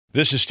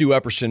This is Stu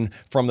Epperson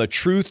from the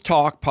Truth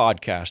Talk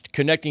podcast,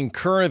 connecting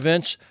current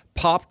events,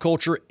 pop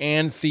culture,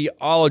 and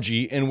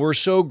theology, and we're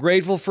so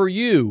grateful for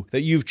you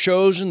that you've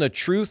chosen the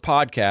Truth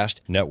Podcast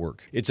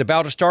Network. It's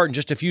about to start in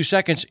just a few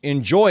seconds.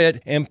 Enjoy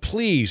it, and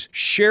please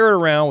share it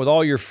around with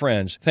all your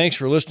friends. Thanks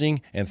for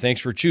listening, and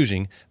thanks for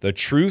choosing the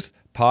Truth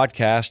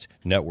Podcast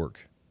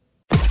Network.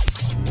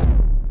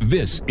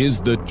 This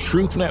is the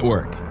Truth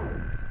Network.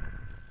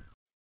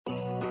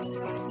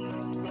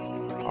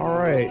 All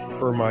right,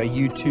 for my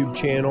YouTube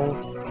channel,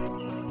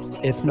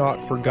 If Not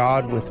For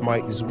God with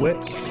Mike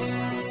Zwick,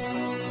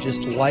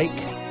 just like,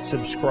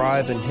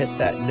 subscribe, and hit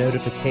that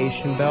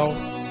notification bell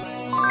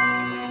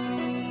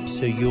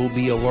so you'll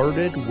be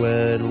alerted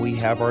when we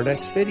have our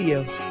next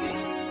video.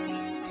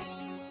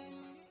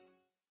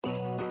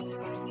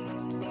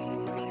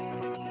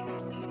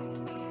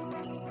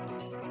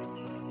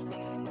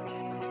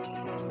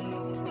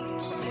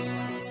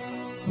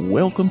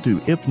 Welcome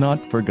to If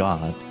Not For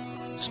God,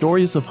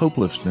 stories of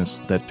hopelessness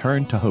that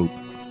turn to hope.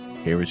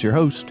 Here is your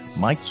host,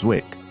 Mike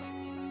Zwick.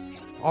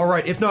 All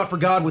right, If Not For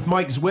God with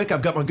Mike Zwick.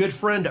 I've got my good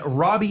friend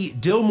Robby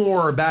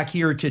Dillmore back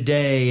here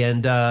today,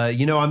 and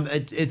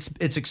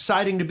it's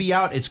exciting to be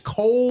out. It's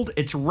cold,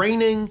 it's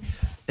raining,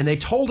 and they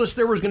told us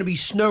there was going to be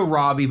snow,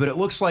 Robby, but it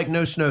looks like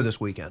no snow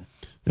this weekend.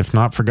 If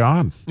not for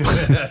God.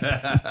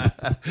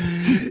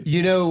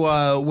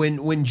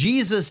 When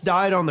Jesus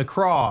died on the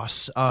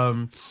cross,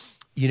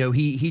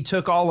 he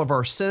took all of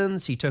our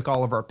sins, he took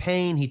all of our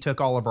pain, he took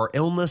all of our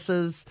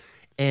illnesses,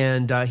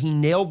 and he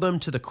nailed them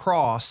to the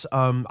cross.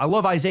 I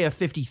love Isaiah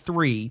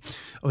 53.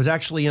 I was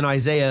actually in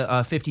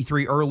Isaiah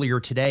 53 earlier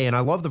today, and I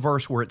love the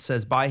verse where it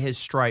says, by his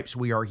stripes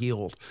we are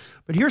healed.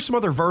 But here's some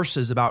other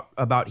verses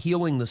about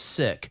healing the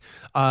sick.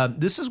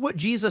 This is what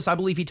Jesus, I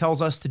believe he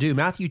tells us to do.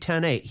 Matthew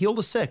 10:8, heal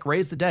the sick,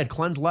 raise the dead,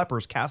 cleanse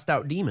lepers, cast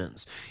out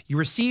demons. You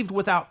received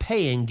without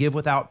paying, give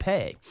without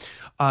pay.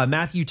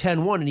 Matthew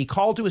 10:1, and he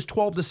called to his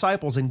 12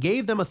 disciples and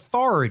gave them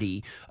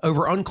authority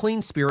over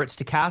unclean spirits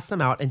to cast them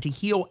out and to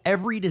heal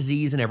every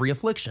disease and every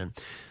affliction.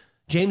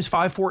 James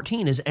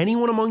 5:14, is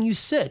anyone among you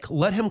sick?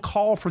 Let him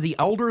call for the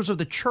elders of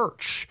the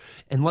church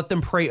and let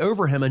them pray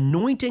over him,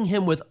 anointing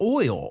him with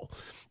oil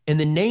in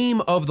the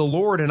name of the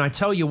Lord. And I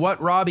tell you what,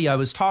 Robby, I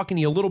was talking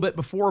to you a little bit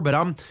before, but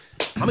I'm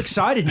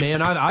excited,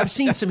 man. I've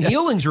seen some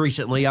healings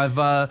recently.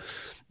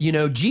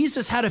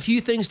 Jesus had a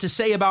few things to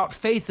say about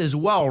faith as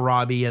well,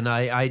 Robby, and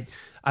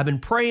I've been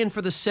praying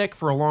for the sick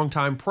for a long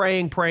time,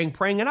 praying,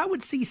 and I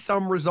would see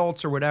some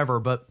results or whatever,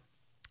 but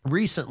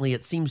recently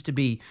it seems to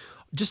be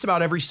just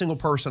about every single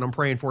person I'm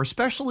praying for,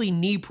 especially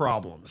knee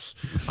problems.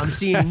 I'm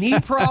seeing knee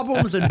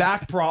problems and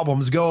back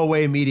problems go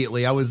away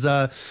immediately. I was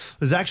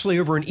actually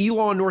over in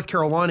Elon, North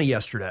Carolina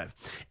yesterday,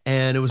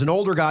 and it was an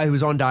older guy who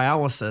was on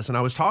dialysis, and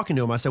I was talking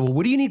to him. I said, well,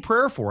 what do you need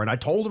prayer for? And I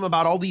told him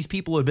about all these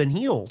people who had been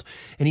healed,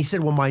 and he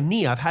said, well, my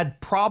knee, I've had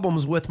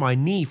problems with my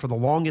knee for the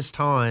longest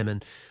time,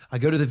 and I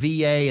go to the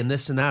VA and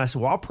this and that. I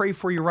said, well, I'll pray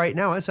for you right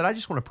now. I said, I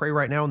just want to pray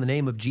right now in the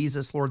name of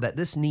Jesus, Lord, that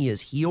this knee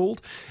is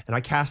healed, and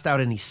I cast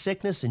out any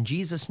sickness in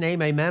Jesus'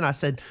 name, amen. I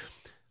said,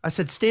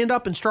 stand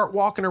up and start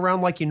walking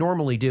around like you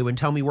normally do and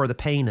tell me where the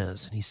pain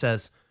is. And he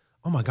says,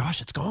 oh my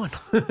gosh, it's gone.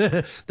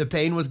 The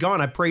pain was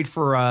gone. I prayed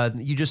for,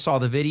 you just saw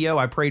the video.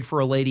 I prayed for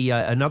a lady,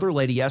 another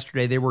lady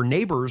yesterday. They were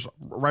neighbors,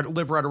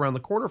 live right around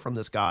the corner from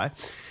this guy.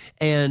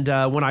 And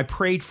when I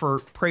prayed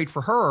for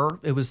her,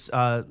 it was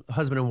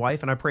husband and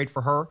wife, and I prayed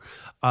for her.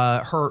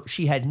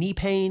 She had knee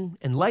pain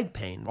and leg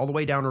pain all the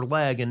way down her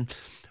leg, and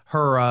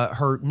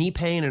her knee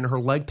pain and her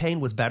leg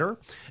pain was better.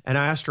 And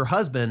I asked her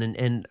husband,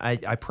 and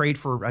I prayed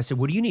for. I said,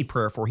 "What do you need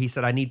prayer for?" He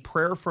said, "I need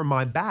prayer for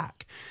my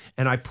back."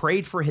 And I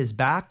prayed for his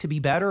back to be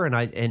better. And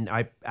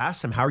I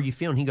asked him, how are you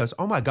feeling? He goes,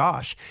 oh my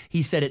gosh.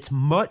 He said, it's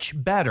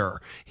much better.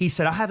 He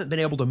said, I haven't been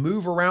able to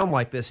move around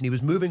like this. And he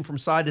was moving from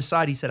side to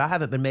side. He said, I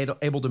haven't been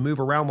able to move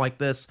around like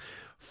this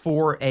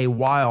for a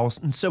while.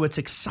 And so it's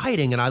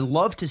exciting. And I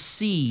love to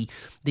see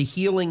the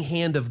healing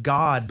hand of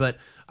God. But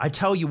I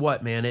tell you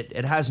what, man,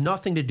 it has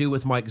nothing to do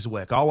with Mike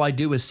Zwick. All I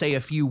do is say a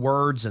few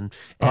words and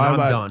I'm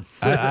done.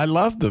 I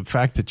love the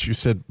fact that you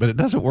said, but it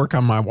doesn't work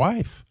on my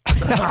wife.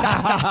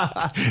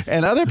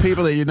 And other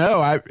people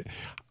that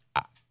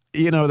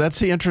that's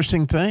the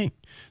interesting thing.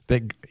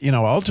 That,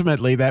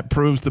 ultimately that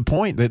proves the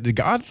point that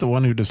God's the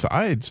one who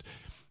decides.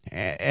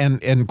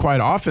 And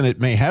quite often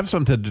it may have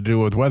something to do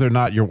with whether or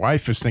not your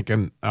wife is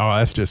thinking, oh,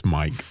 that's just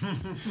Mike,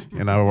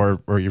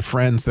 or your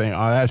friends think,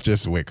 oh, that's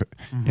just Zwick,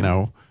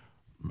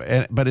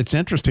 But it's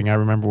interesting. I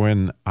remember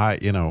when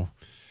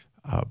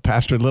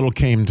Pastor Little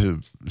came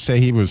to say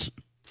he was,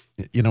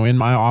 in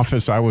my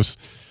office, I was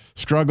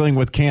struggling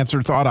with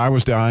cancer, thought I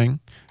was dying.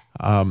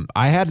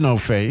 I had no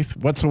faith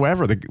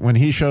whatsoever. When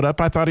he showed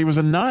up, I thought he was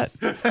a nut.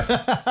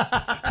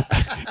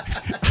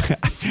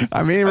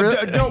 I mean,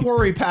 really? Don't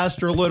worry,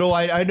 Pastor Little.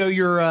 I know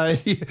you're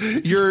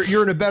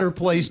in a better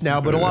place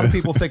now, but a lot of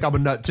people think I'm a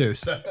nut too.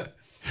 So.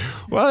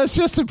 Well, it's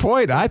just the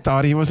point. I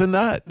thought he was a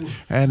nut,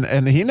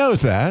 and he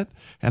knows that,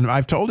 and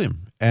I've told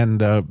him. And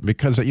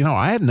because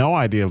I had no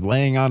idea of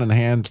laying on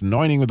hands,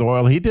 anointing with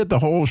oil. He did the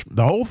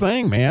whole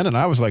thing, man. And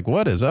I was like,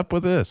 what is up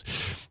with this?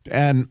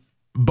 And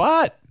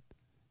But,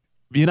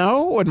 you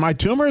know, when my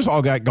tumors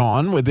all got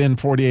gone within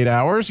 48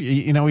 hours,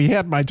 you know, he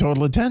had my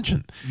total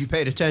attention. You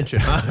paid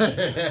attention.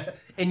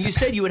 And you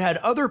said you had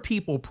other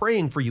people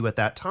praying for you at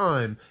that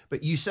time,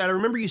 but you said, I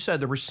remember you said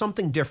there was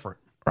something different.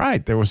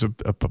 Right. There was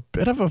a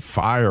bit of a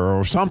fire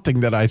or something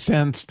that I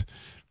sensed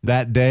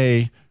that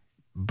day,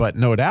 but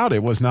no doubt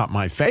it was not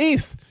my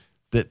faith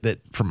that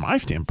from my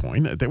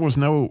standpoint, there was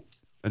no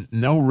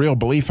real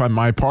belief on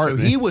my part. So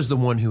he was the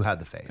one who had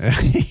the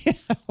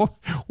faith.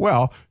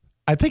 Well,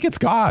 I think it's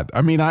God.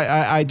 I mean,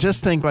 I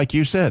just think, like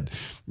you said,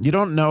 you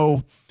don't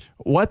know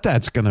what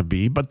that's going to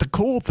be, but the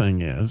cool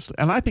thing is,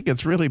 and I think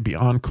it's really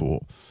beyond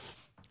cool,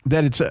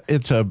 that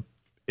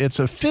it's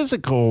a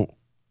physical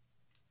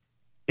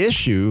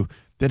issue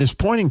that is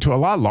pointing to a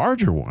lot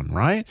larger one,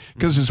 right?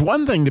 Because it's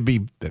one thing to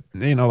be,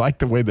 you know, like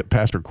the way that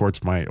Pastor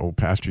Courts, my old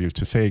pastor, used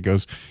to say, he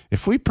goes,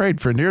 if we prayed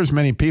for near as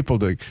many people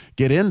to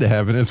get into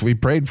heaven as we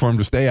prayed for them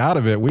to stay out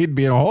of it, we'd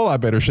be in a whole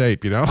lot better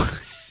shape, you know?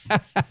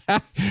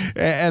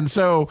 And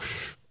so,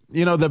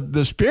 you know,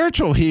 the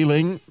spiritual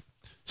healing.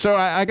 So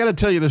I got to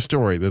tell you the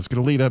story that's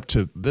going to lead up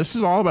to, this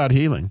is all about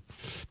healing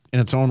in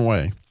its own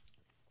way.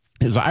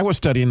 Is I was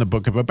studying the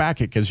book of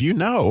Habakkuk, as you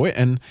know,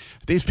 and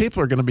these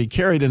people are going to be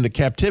carried into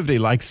captivity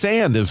like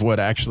sand is what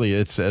actually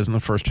it says in the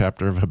first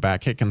chapter of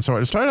Habakkuk. And so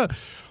I started to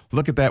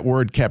look at that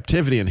word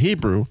captivity in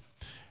Hebrew,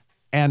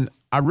 and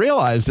I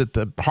realized that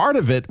the part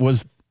of it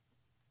was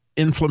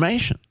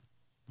inflammation.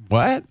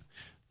 What?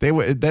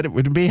 That it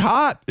would be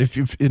hot.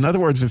 In other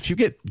words, if you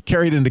get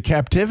carried into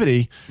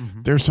captivity,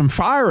 there's some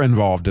fire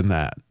involved in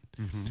that.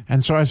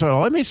 And so I said,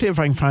 well, let me see if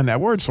I can find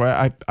that word. So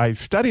I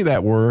study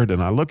that word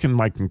and I look in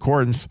my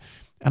concordance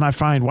and I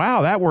find,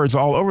 wow, that word's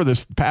all over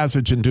this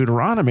passage in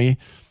Deuteronomy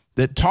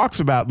that talks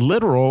about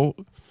literal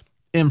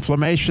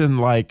inflammation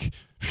like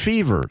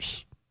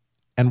fevers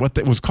and what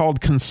was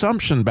called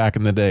consumption back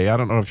in the day. I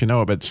don't know if you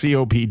know about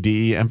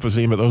COPD,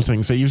 emphysema, those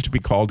things. They used to be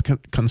called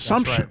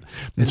consumption. That's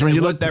right. And so when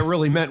you look, that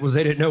really meant was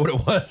they didn't know what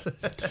it was.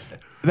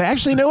 They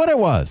actually knew what it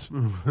was.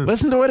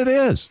 Listen to what it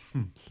is.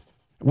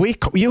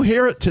 You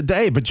hear it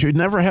today, but you'd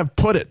never have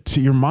put it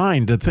to your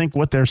mind to think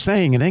what they're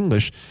saying in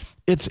English.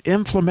 It's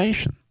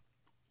inflammation.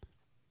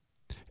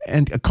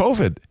 And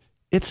COVID,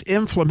 it's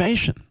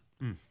inflammation.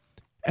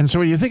 And so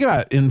when you think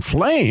about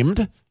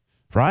inflamed,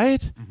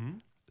 right?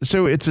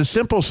 So it's a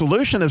simple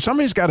solution. If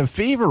somebody's got a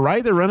fever,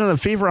 right? They're running a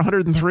fever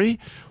 103.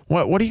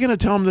 What are you going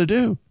to tell them to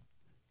do?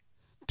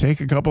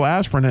 Take a couple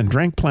aspirin and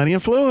drink plenty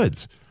of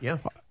fluids. Yeah.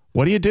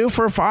 What do you do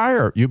for a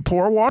fire? You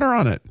pour water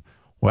on it.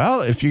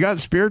 Well, if you got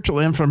spiritual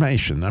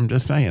inflammation, I'm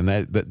just saying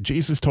that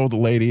Jesus told the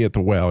lady at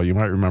the well, you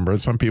might remember,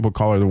 some people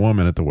call her the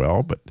woman at the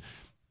well, but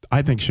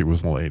I think she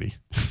was the lady.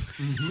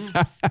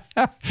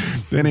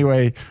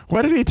 Anyway,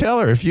 what did he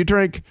tell her? If you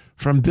drink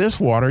from this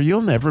water,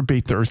 you'll never be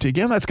thirsty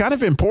again. That's kind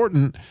of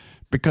important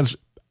because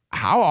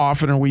how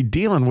often are we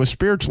dealing with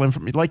spiritual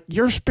inflammation? Like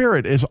your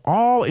spirit is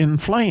all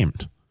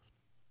inflamed.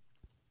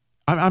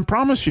 I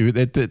promise you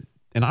that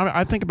and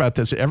I think about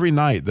this every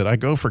night that I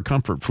go for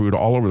comfort food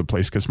all over the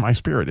place because my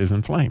spirit is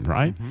inflamed,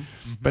 right?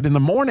 But in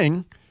the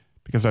morning,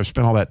 because I've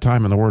spent all that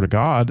time in the Word of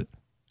God,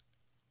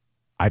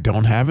 I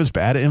don't have as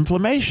bad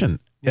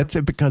inflammation. It's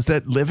because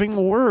that living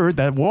Word,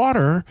 that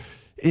water,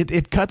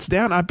 it cuts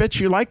down. I bet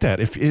you like that.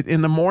 If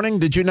in the morning,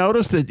 did you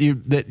notice that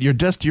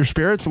your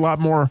spirit's a lot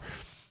more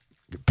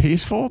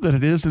peaceful than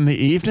it is in the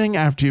evening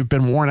after you've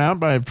been worn out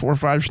by 4 or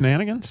 5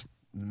 shenanigans?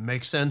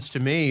 Makes sense to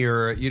me.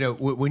 Or, you know,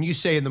 when you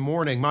say in the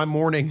morning, my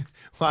morning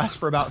lasts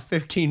for about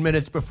 15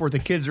 minutes before the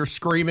kids are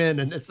screaming.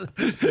 And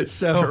it's,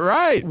 so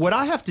right. What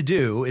I have to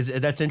do is,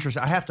 that's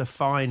interesting. I have to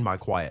find my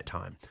quiet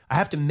time. I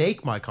have to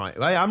make my quiet.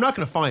 I'm not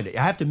going to find it.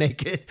 I have to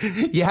make it.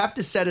 You have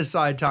to set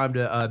aside time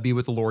to be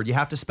with the Lord. You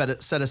have to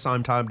set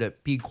aside time to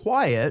be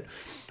quiet.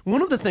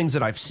 One of the things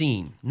that I've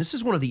seen, and this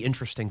is one of the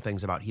interesting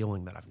things about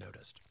healing that I've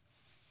noticed.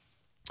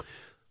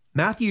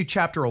 Matthew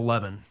chapter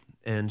 11.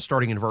 And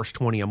starting in verse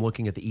 20, I'm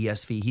looking at the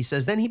ESV. He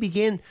says, then he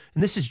began,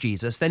 and this is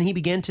Jesus, then he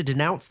began to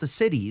denounce the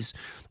cities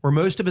where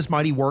most of his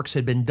mighty works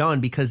had been done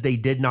because they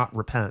did not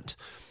repent.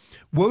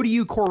 Woe to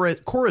you,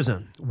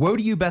 Chorazin! Woe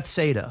to you,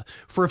 Bethsaida!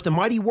 For if the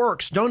mighty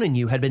works done in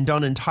you had been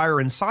done in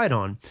Tyre and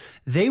Sidon,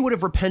 they would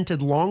have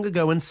repented long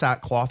ago in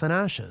sackcloth and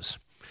ashes.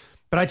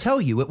 But I tell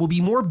you, it will be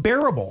more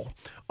bearable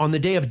on the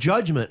day of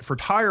judgment for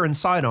Tyre and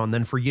Sidon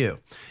than for you.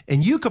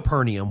 And you,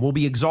 Capernaum, will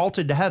be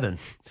exalted to heaven.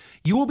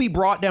 You will be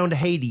brought down to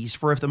Hades,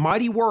 for if the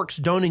mighty works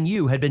done in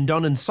you had been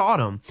done in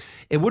Sodom,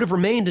 it would have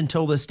remained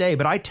until this day.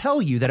 But I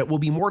tell you that it will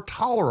be more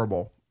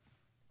tolerable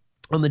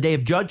on the day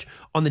of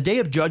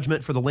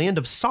judgment for the land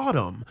of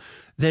Sodom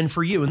than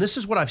for you. And this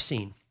is what I've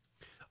seen.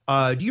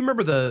 Do you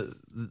remember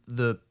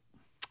the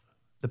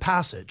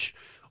passage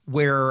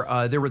where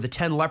there were the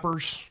 10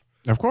 lepers?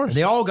 Of course. And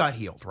they all got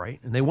healed, right?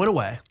 And they went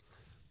away,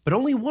 but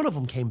only one of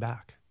them came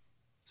back.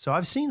 So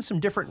I've seen some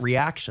different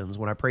reactions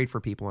when I prayed for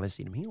people and I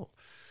seen them healed.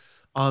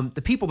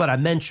 The people that I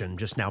mentioned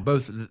just now,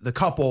 both the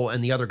couple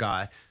and the other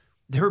guy,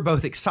 they were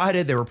both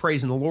excited. They were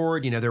praising the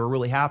Lord. You know, they were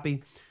really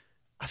happy.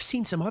 I've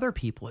seen some other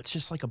people. It's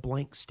just like a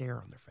blank stare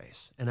on their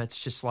face. And it's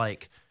just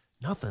like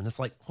nothing. It's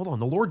like, hold on,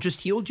 the Lord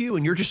just healed you,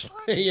 and you're just,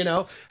 hey,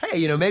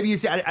 maybe you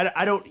say,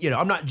 I don't,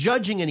 I'm not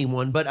judging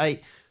anyone,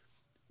 but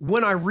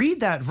when I read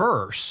that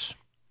verse,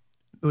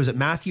 was it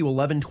Matthew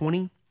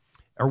 11:20?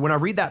 Or when I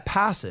read that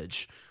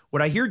passage,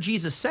 what I hear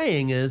Jesus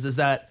saying is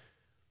that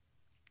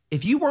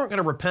if you weren't going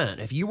to repent,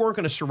 if you weren't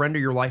going to surrender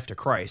your life to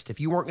Christ, if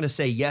you weren't going to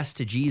say yes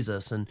to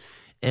Jesus and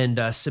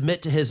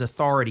submit to his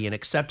authority and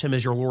accept him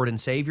as your Lord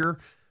and Savior,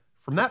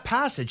 from that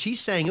passage, he's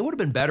saying it would have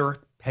been better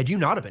had you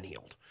not have been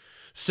healed.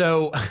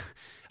 So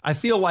I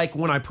feel like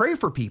when I pray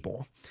for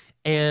people,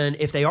 and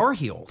if they are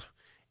healed,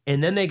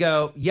 and then they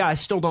go, yeah, I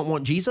still don't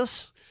want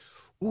Jesus,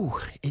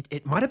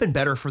 it might have been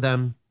better for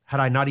them had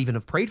I not even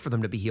have prayed for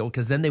them to be healed,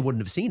 because then they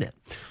wouldn't have seen it.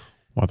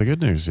 Well, the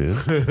good news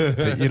is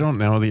that you don't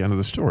know the end of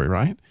the story,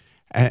 right?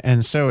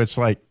 And so it's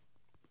like,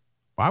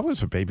 I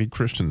was a baby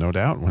Christian, no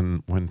doubt,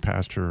 when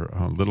Pastor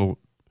Little,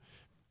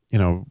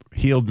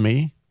 healed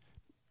me.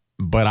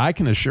 But I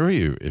can assure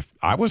you, if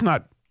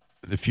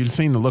you'd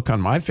seen the look on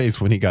my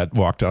face when he got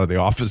walked out of the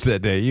office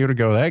that day, you'd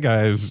go, that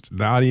guy is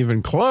not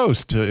even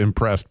close to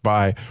impressed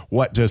by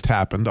what just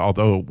happened,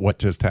 although what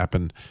just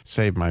happened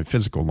saved my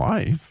physical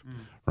life,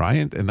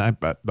 right? And I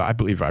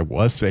believe I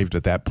was saved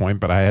at that point,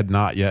 but I had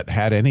not yet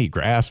had any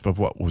grasp of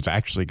what was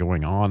actually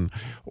going on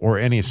or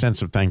any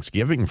sense of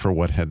thanksgiving for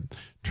what had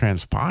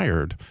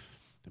transpired.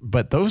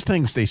 But those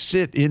things, they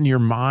sit in your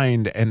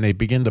mind and they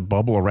begin to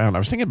bubble around. I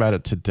was thinking about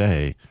it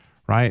today,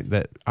 right?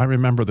 That I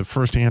remember the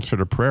first answer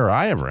to prayer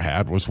I ever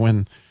had was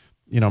when,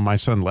 my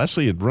son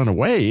Leslie had run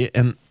away,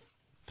 and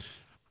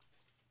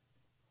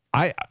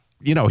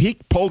he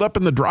pulled up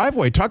in the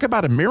driveway. Talk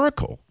about a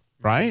miracle,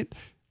 right?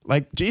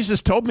 Like,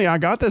 Jesus told me I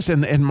got this,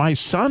 and my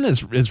son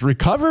is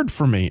recovered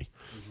for me.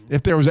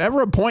 If there was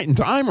ever a point in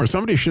time where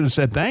somebody should have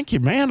said, thank you,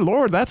 man,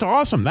 Lord, that's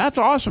awesome. That's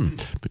awesome.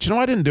 But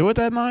I didn't do it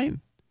that night.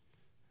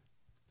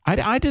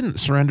 I didn't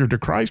surrender to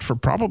Christ for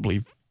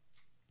probably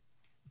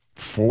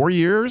 4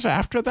 years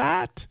after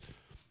that.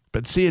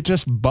 But see, it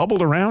just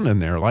bubbled around in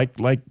there like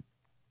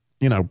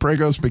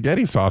Prego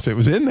spaghetti sauce. It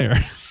was in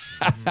there.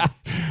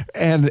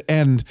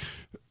 and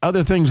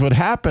other things would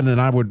happen,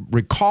 and I would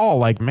recall,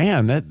 like,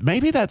 man, that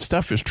maybe that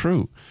stuff is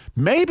true.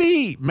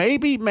 Maybe.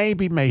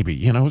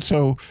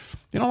 So,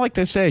 like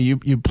they say,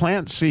 you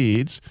plant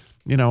seeds,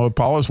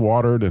 Apollos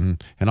watered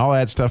and all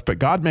that stuff, but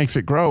God makes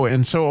it grow.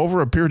 And so over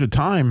a period of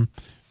time,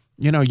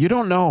 you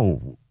don't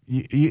know,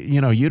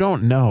 you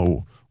don't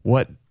know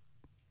what,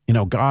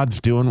 God's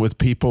doing with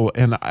people.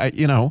 And I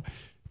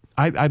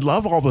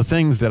love all the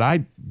things that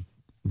I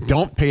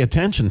don't pay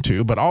attention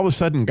to, but all of a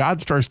sudden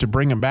God starts to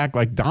bring them back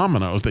like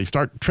dominoes. They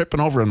start tripping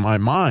over in my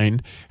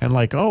mind, and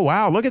like, oh,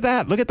 wow, look at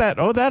that.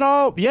 Oh, that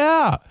all,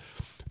 yeah,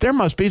 there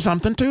must be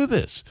something to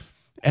this.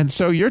 And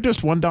so you're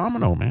just one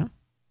domino, man.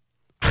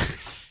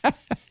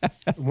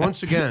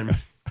 Once again,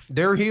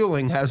 their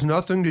healing has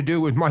nothing to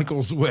do with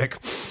Michael Zwick.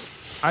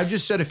 I've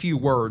just said a few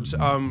words.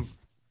 Have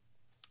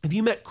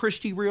you met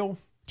Christy Real?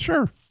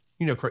 Sure.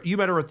 You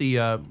met her at the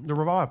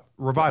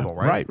revival,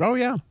 right? Right. Oh,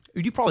 yeah.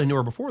 You probably knew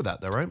her before that,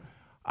 though, right?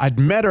 I'd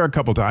met her a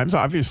couple times,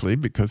 obviously,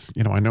 because,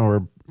 I know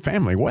her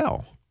family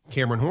well.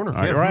 Cameron Horner.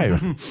 Yeah.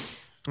 Right.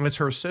 That's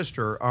her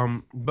sister.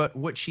 But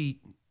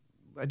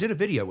I did a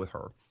video with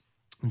her,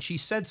 and she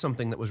said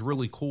something that was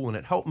really cool, and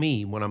it helped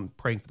me when I'm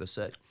praying for the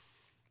sick.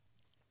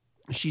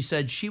 She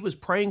said she was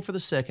praying for the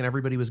sick, and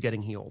everybody was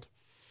getting healed.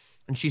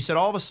 And she said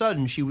all of a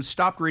sudden she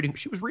stopped reading.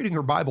 She was reading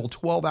her Bible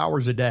 12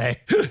 hours a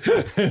day.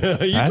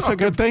 That's a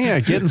good thing. Yeah,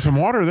 getting some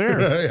water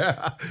there.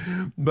 Yeah.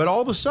 But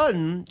all of a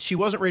sudden she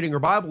wasn't reading her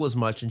Bible as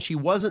much, and she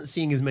wasn't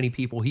seeing as many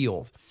people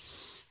healed.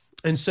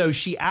 And so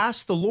she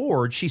asked the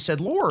Lord. She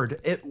said, "Lord,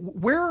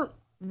 where,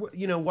 what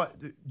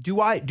do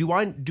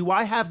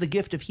I have the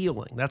gift of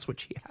healing?" That's what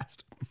she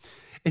asked.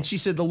 And she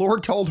said the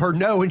Lord told her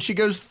no, and she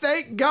goes,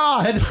 "Thank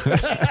God."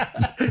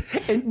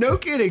 And no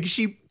kidding,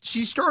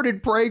 she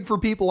started praying for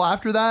people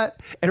after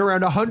that, and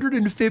around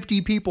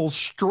 150 people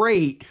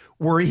straight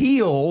were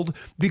healed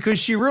because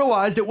she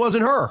realized it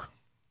wasn't her.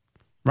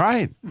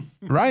 Right.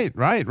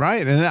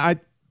 And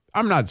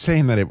I'm not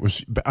saying that it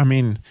was, I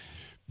mean,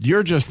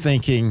 you're just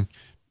thinking,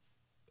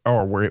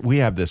 we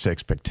have this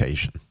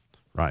expectation,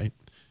 right?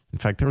 In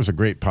fact, there was a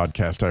great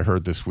podcast I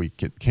heard this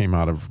week. It came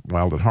out of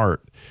Wild at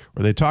Heart,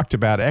 where they talked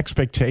about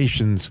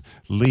expectations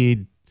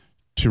lead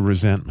to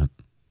resentment,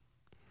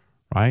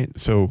 right?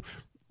 So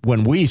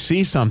when we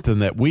see something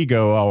that we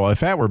go, oh, well,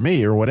 if that were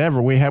me or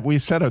whatever, we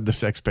set up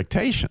this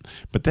expectation.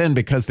 But then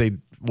because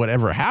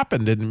whatever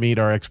happened didn't meet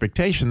our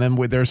expectation, then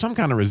there's some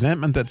kind of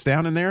resentment that's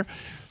down in there.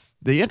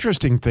 The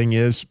interesting thing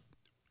is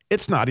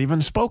it's not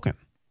even spoken,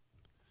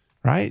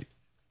 right?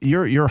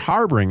 You're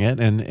harboring it,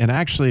 and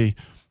actually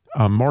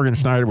Morgan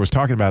Snyder was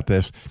talking about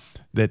this,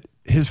 that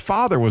his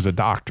father was a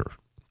doctor.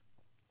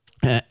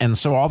 And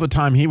so all the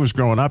time he was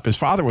growing up, his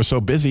father was so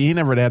busy, he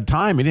never had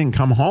time. He didn't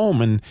come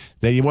home, and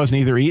that he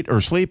wasn't either eating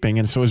or sleeping.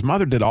 And so his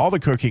mother did all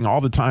the cooking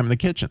all the time in the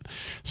kitchen.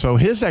 So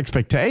his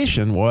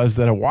expectation was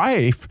that a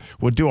wife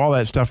would do all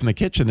that stuff in the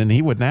kitchen and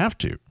he wouldn't have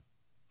to.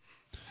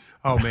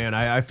 Oh, man,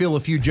 I feel a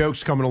few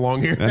jokes coming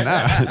along here.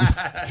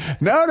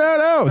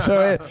 No.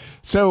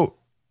 So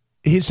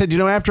he said,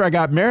 after I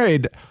got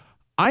married,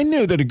 I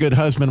knew that a good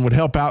husband would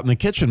help out in the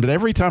kitchen, but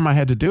every time I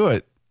had to do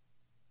it,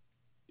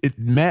 it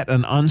met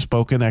an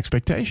unspoken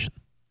expectation.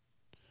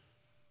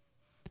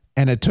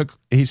 And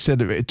he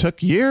said it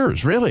took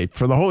years, really,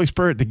 for the Holy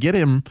Spirit to get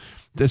him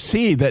to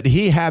see that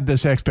he had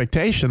this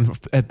expectation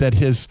that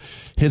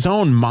his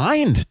own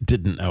mind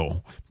didn't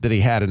know that he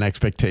had an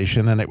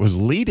expectation, and it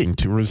was leading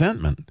to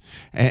resentment.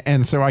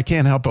 And so I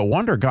can't help but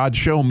wonder, God,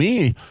 show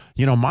me,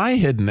 my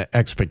hidden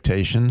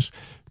expectations,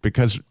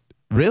 because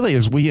really,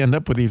 as we end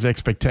up with these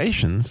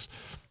expectations,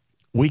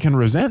 we can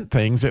resent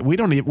things that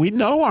we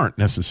know aren't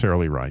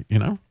necessarily right,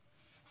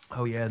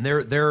 Oh, yeah. And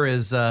there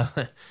is,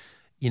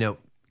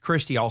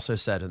 Christy also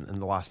said in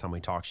the last time we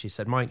talked, she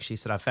said, Mike,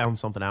 I found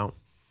something out.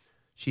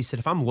 She said,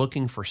 if I'm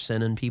looking for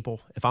sin in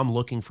people, if I'm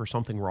looking for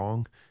something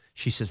wrong,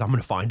 she says, I'm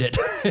going to find it,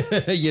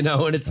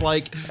 and it's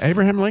like.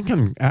 Abraham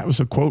Lincoln, that was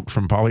a quote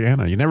from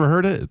Pollyanna. You never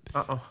heard it?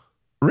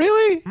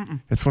 Really?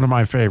 Mm-mm. It's one of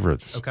my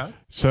favorites. Okay.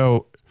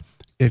 So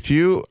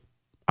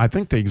I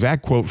think the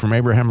exact quote from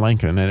Abraham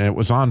Lincoln, and it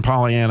was on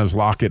Pollyanna's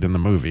locket in the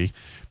movie,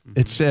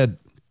 it said,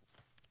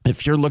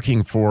 if you're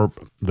looking for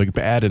the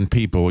bad in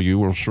people, you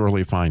will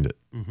surely find it.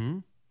 Mm-hmm.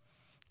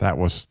 That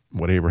was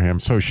what Abraham.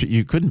 So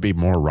you couldn't be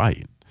more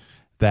right.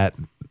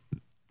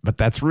 But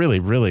that's really,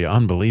 really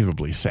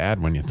unbelievably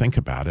sad when you think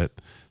about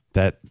it.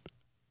 That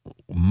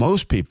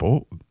most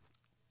people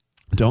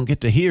don't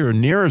get to hear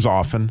near as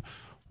often,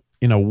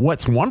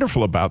 what's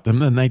wonderful about them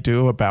than they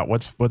do about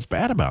what's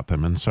bad about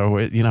them. And so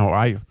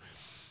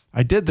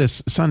I did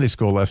this Sunday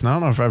school lesson. I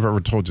don't know if I've ever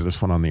told you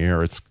this one on the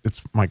air. It's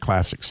my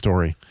classic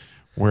story,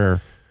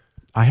 where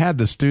I had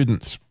the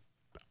students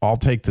all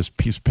take this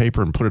piece of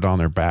paper and put it on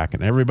their back,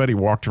 and everybody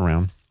walked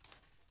around.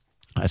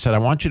 I said, I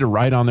want you to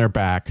write on their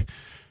back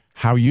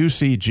how you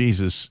see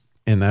Jesus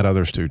in that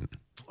other student.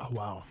 Oh,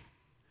 wow.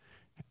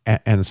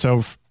 And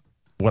so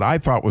what I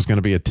thought was going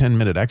to be a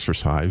 10-minute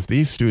exercise,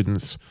 these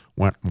students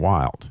went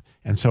wild.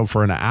 And so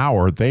for an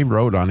hour, they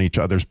wrote on each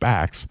other's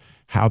backs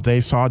how they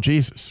saw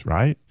Jesus,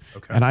 right?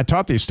 Okay. And I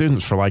taught these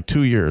students for like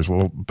 2 years.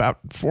 Well, about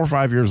 4 or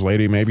 5 years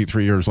later, maybe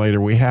 3 years later,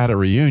 we had a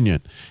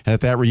reunion. And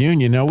at that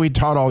reunion, we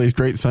taught all these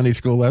great Sunday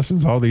school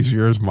lessons all these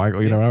years,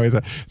 Michael.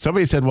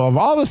 Somebody said, well, of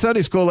all the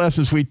Sunday school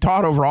lessons we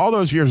taught over all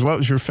those years, what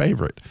was your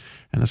favorite?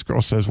 And this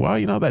girl says,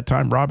 well, that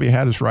time Robby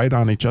had us write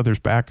on each other's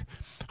back,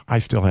 I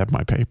still have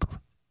my paper.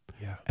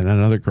 Yeah. And then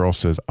another girl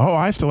says, oh,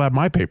 I still have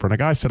my paper. And a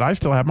guy said, I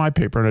still have my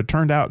paper. And it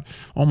turned out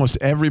almost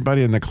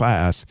everybody in the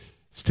class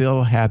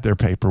still had their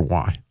paper.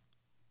 Why?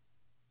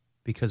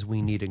 Because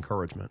we need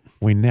encouragement.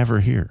 We never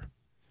hear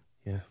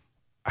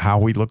how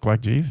we look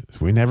like Jesus.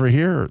 We never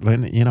hear,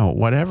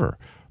 whatever.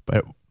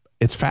 But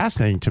it's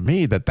fascinating to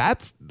me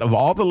that's, of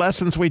all the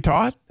lessons we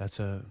taught,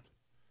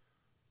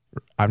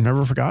 I've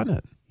never forgotten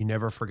it. You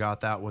never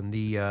forgot that one.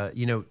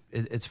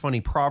 It's funny,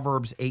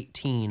 Proverbs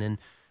 18,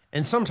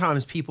 and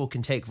sometimes people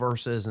can take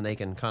verses and they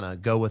can kind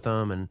of go with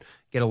them and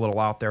get a little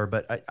out there.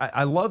 But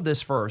I love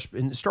this verse,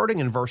 starting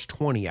in verse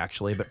 20,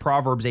 actually, but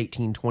Proverbs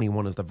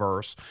 18:21 is the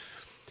verse.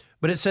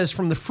 But it says,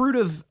 from the fruit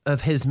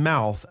of his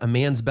mouth, a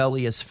man's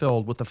belly is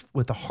filled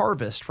with the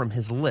harvest from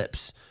his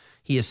lips.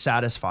 He is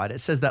satisfied.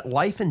 It says that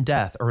life and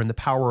death are in the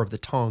power of the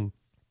tongue,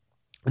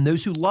 and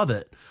those who love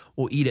it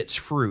will eat its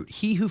fruit.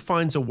 He who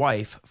finds a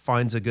wife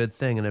finds a good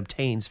thing and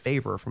obtains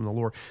favor from the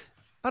Lord. I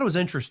thought it was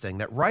interesting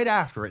that right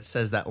after it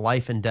says that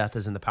life and death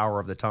is in the power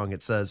of the tongue,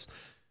 it says,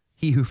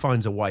 he who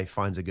finds a wife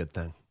finds a good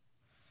thing.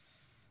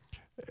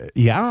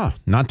 Yeah,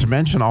 not to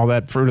mention all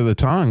that fruit of the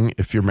tongue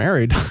if you're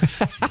married.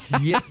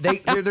 Yeah,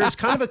 there's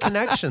kind of a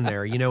connection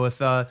there.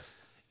 If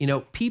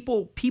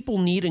people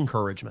need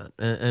encouragement,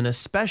 and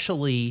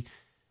especially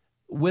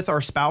with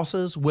our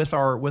spouses, with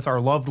our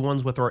loved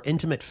ones, with our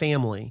intimate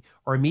family,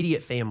 our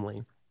immediate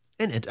family,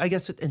 and I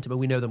guess intimate,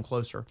 we know them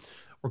closer.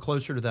 We're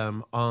closer to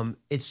them.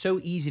 It's so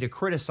easy to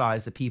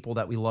criticize the people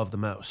that we love the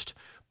most.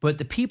 But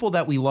the people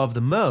that we love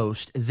the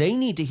most, they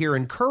need to hear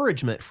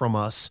encouragement from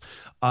us,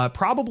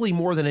 probably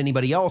more than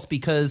anybody else,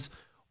 because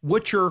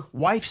what your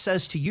wife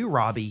says to you,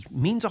 Robby,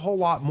 means a whole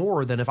lot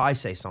more than if I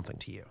say something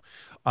to you.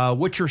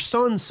 What your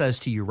son says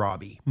to you,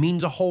 Robby,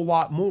 means a whole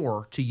lot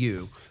more to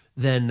you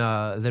than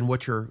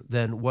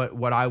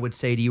what I would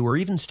say to you, or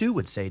even Stu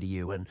would say to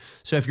you. And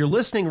so, if you're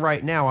listening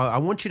right now, I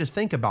want you to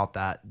think about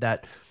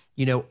that.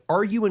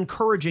 Are you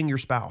encouraging your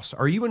spouse?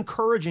 Are you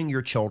encouraging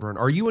your children?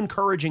 Are you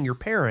encouraging your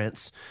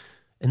parents?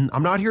 And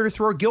I'm not here to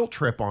throw a guilt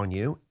trip on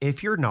you.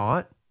 If you're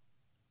not,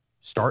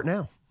 start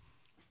now.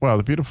 Well,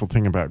 the beautiful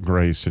thing about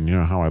grace, and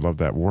how I love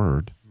that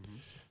word,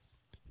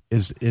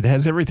 is it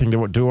has everything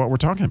to do what we're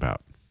talking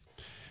about.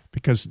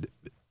 Because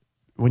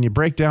when you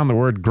break down the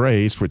word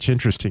grace, which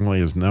interestingly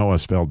is Noah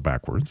spelled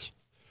backwards,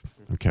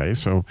 okay,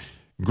 so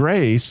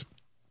grace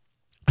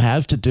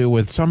has to do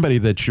with somebody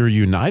that you're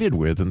united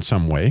with in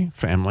some way,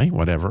 family,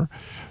 whatever,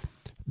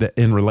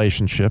 in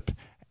relationship.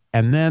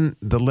 And then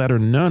the letter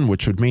nun,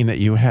 which would mean that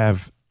you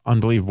have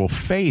unbelievable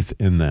faith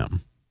in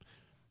them.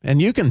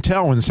 And you can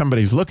tell when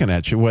somebody's looking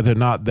at you whether or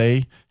not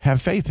they have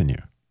faith in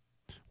you,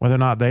 whether or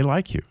not they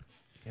like you,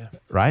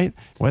 right?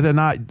 Whether or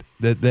not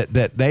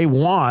that they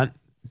want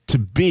to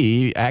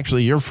be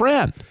actually your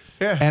friend.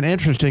 Yeah. And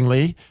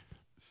interestingly,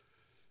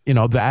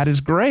 that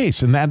is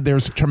grace, and that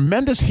there's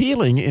tremendous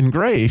healing in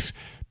grace,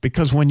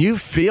 because when you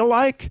feel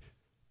like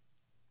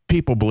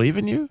people believe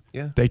in you,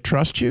 they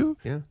trust you,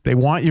 they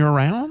want you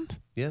around,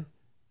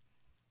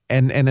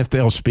 and if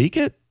they'll speak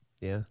it,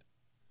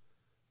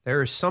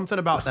 there is something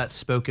about that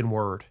spoken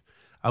word.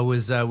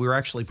 We were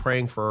actually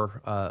praying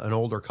for an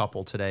older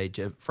couple today.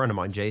 A friend of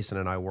mine, Jason,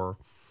 and I were,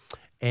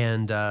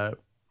 and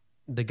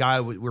the guy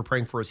we were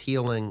praying for his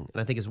healing,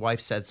 and I think his wife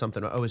said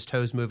something. Oh, his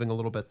toe's moving a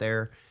little bit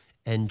there.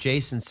 And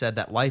Jason said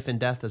that life and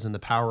death is in the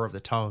power of the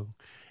tongue.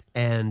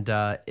 And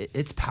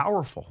it's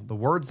powerful. The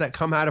words that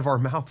come out of our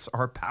mouths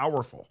are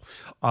powerful.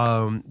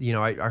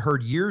 I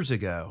heard years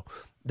ago,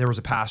 there was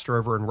a pastor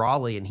over in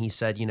Raleigh, and he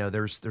said,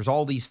 there's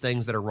all these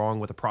things that are wrong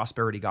with the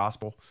prosperity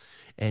gospel.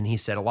 And he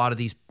said a lot of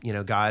these,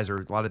 guys, or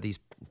a lot of these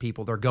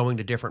people, they're going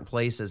to different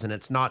places, and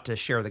it's not to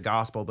share the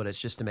gospel, but it's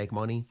just to make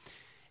money.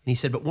 And he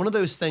said, but one of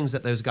those things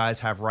that those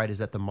guys have right is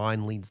that the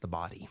mind leads the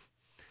body.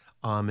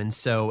 And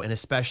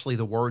especially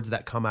the words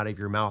that come out of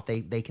your mouth,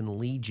 they can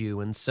lead you.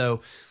 And so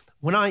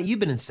you've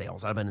been in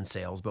sales, I've been in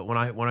sales, but when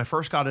I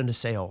first got into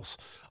sales,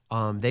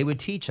 they would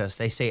teach us,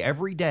 they say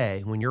every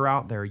day when you're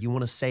out there, you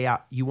want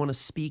to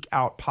speak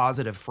out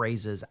positive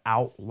phrases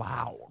out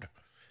loud.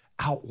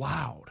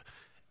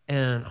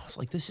 And I was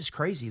like, this is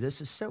crazy.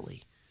 This is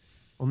silly.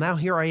 Well, now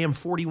here I am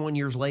 41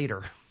 years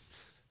later,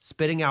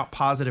 spitting out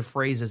positive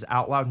phrases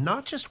out loud,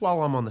 not just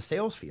while I'm on the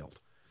sales field,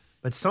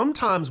 but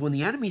sometimes when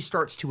the enemy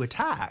starts to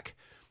attack,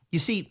 you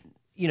see,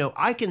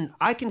 I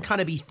can kind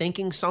of be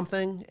thinking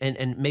something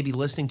and maybe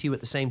listening to you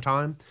at the same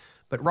time.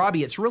 But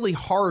Robby, it's really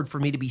hard for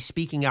me to be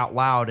speaking out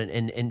loud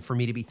and for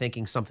me to be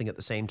thinking something at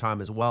the same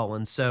time as well.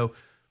 And so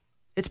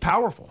it's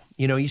powerful.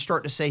 You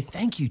start to say,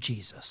 thank you,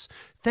 Jesus.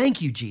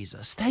 Thank you,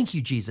 Jesus. Thank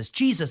you, Jesus.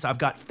 Jesus, I've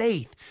got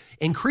faith.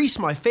 Increase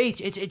my faith.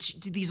 It's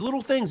these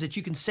little things that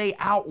you can say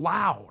out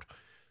loud.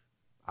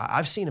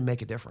 I've seen them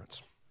make a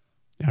difference.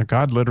 Yeah,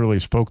 God literally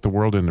spoke the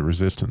world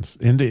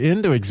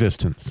into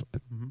existence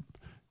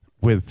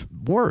with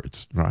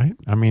words, right?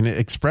 I mean,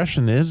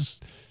 expression is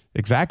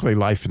exactly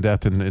life and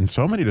death in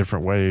so many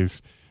different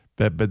ways.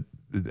 But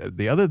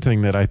the other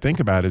thing that I think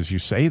about as you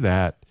say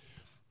that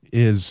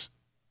is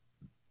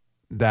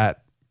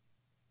that,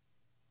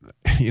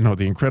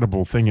 the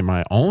incredible thing in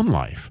my own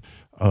life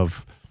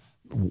of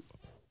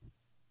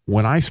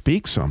when I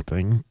speak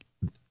something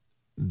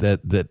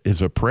that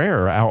is a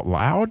prayer out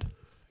loud,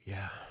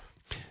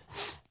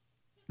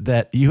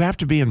 that you have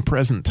to be in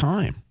present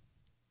time,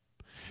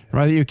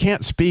 right? You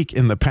can't speak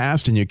in the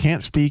past and you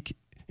can't speak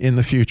in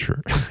the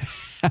future.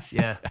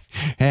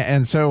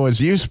 And so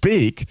as you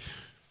speak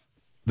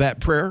that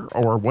prayer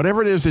or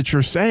whatever it is that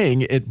you're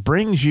saying, it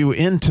brings you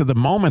into the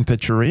moment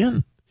that you're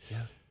in.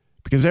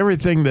 Because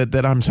everything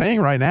that I'm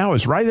saying right now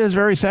is right this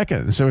very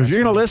second. So if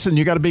you're going to listen,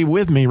 you got to be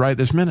with me right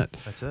this minute.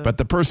 That's it. But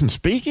the person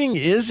speaking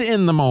is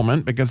in the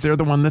moment because they're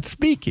the one that's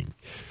speaking.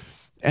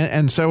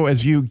 And so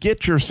as you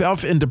get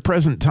yourself into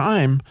present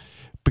time,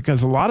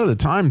 because a lot of the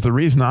times the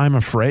reason I'm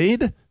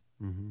afraid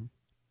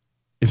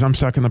is I'm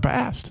stuck in the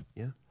past.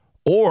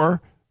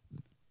 Or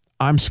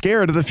I'm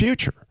scared of the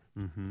future.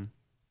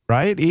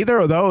 Right? Either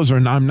of those, or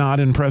I'm not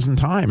in present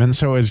time. And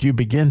so as you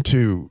begin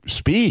to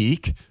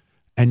speak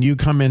and you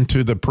come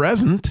into the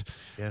present,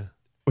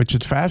 which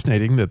is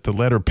fascinating that the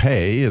letter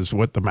pei is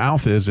what the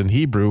mouth is in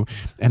Hebrew,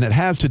 and it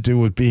has to do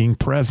with being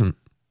present.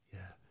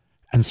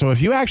 And so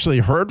if you actually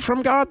heard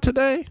from God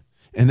today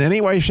in any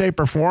way, shape,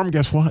 or form,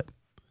 guess what?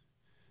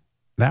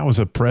 That was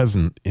a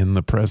present in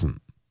the present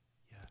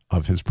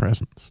of his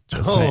presence.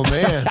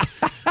 Man.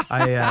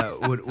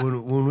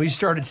 When we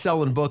started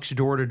selling books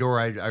door to door,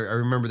 I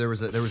remember there was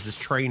this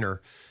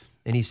trainer,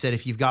 and he said,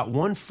 if you've got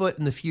 1 foot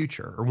in the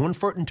future or 1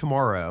 foot in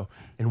tomorrow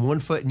and 1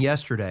 foot in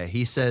yesterday,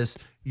 he says,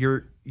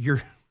 you're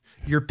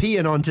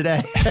peeing on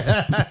today.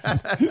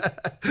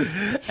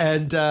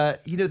 And,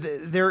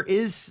 there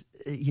is,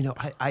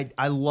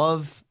 I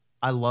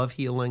love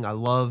healing. I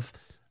love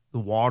the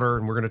water,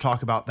 and we're going to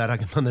talk about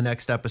that on the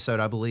next episode,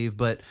 I believe.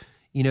 But,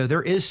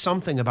 there is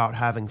something about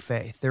having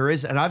faith. There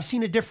is, and I've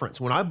seen a difference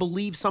when I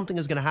believe something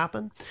is going to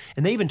happen.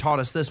 And they even taught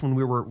us this when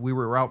we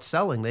were out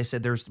selling. They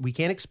said we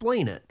can't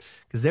explain it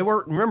because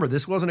remember,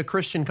 this wasn't a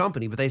Christian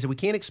company, but they said we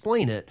can't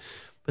explain it.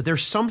 But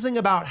there's something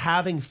about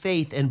having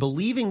faith and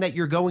believing that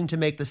you're going to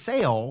make the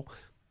sale,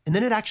 and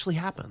then it actually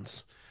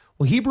happens.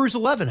 Well, Hebrews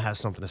 11 has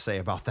something to say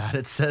about that.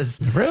 It says,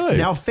 really?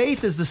 Now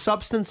faith is the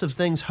substance of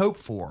things hoped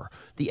for,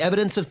 the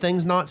evidence of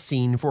things not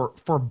seen, for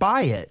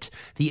by it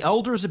the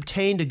elders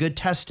obtained a good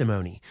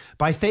testimony.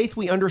 By faith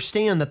we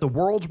understand that the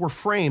worlds were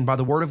framed by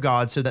the word of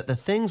God, so that the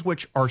things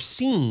which are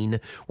seen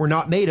were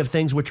not made of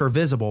things which are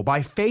visible.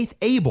 By faith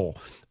Abel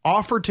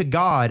offered to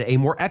God a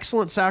more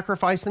excellent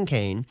sacrifice than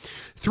Cain,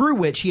 through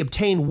which he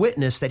obtained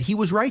witness that he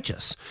was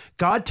righteous,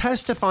 God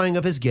testifying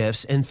of his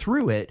gifts, and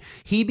through it,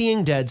 he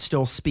being dead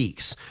still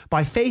speaks.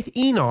 By faith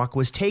Enoch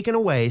was taken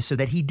away so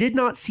that he did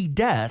not see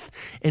death,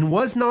 and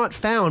was not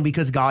found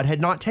because God had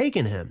not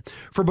taken him.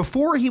 For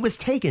before he was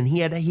taken, he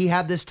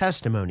had this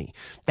testimony,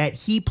 that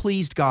he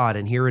pleased God,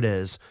 and here it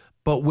is,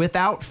 but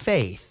without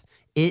faith,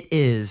 it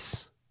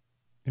is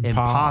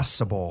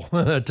impossible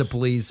to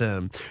please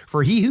him.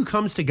 For he who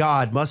comes to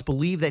God must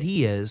believe that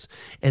he is,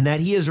 and that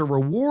he is a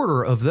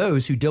rewarder of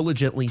those who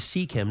diligently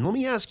seek him. Let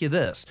me ask you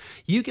this.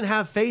 You can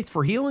have faith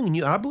for healing,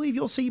 and I believe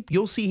you'll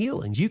see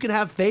healings. You can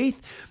have faith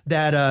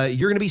that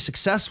you're going to be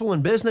successful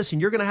in business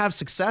and you're going to have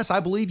success. I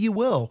believe you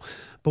will.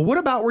 But what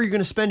about where you're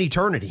going to spend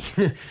eternity?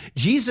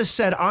 Jesus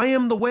said, I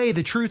am the way,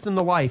 the truth, and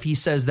the life. He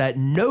says that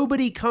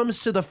nobody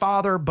comes to the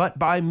Father but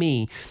by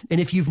me.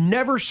 And if you've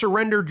never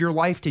surrendered your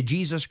life to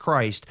Jesus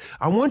Christ,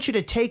 I want you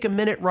to take a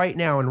minute right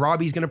now, and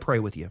Robby's going to pray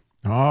with you.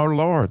 Oh,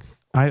 Lord,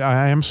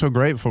 I am so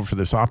grateful for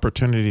this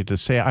opportunity to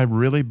say I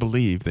really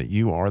believe that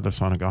you are the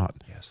Son of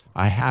God. Yes,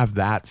 Lord. I have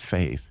that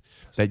faith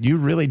that you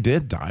really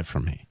did die for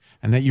me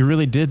and that you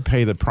really did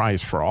pay the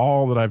price for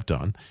all that I've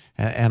done.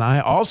 And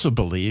I also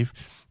believe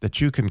that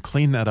you can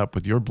clean that up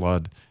with your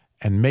blood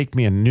and make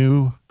me a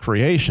new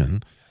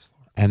creation,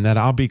 and that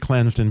I'll be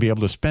cleansed and be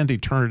able to spend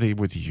eternity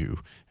with you.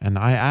 And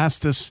I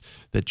ask this,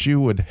 that you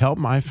would help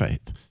my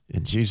faith.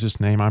 In Jesus'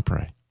 name I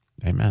pray.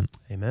 Amen.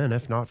 Amen.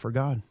 If not for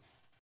God.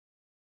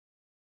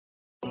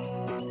 All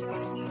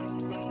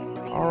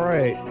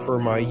right. For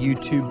my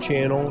YouTube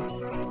channel,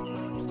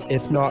 it's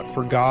If Not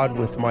For God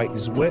with Mike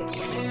Zwick.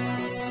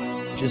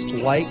 Just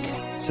like,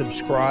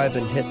 subscribe,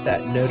 and hit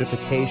that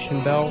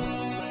notification bell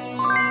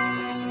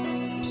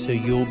so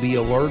you'll be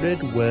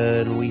alerted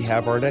when we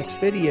have our next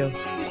video.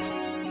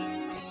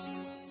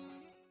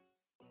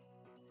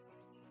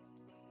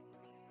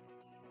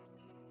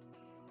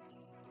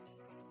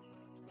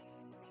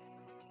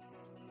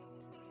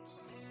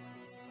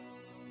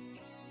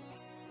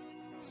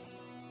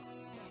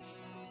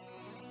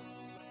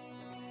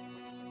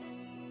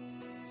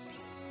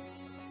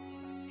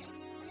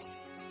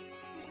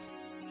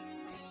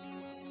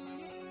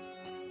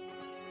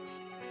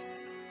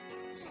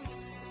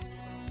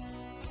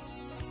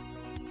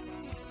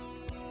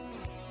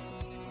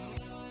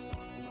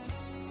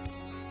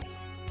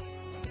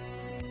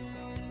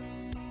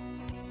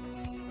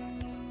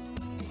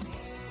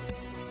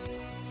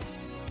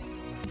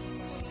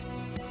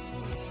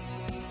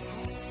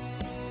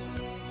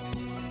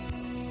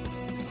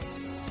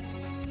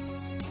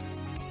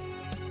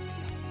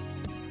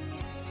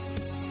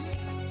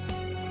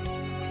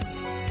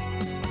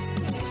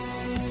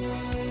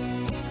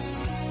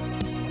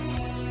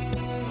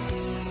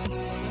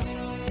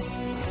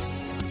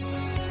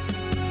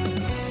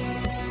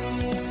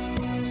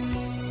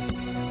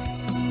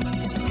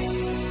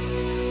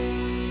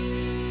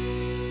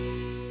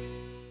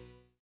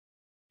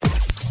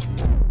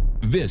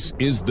 This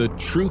is the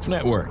Truth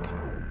Network.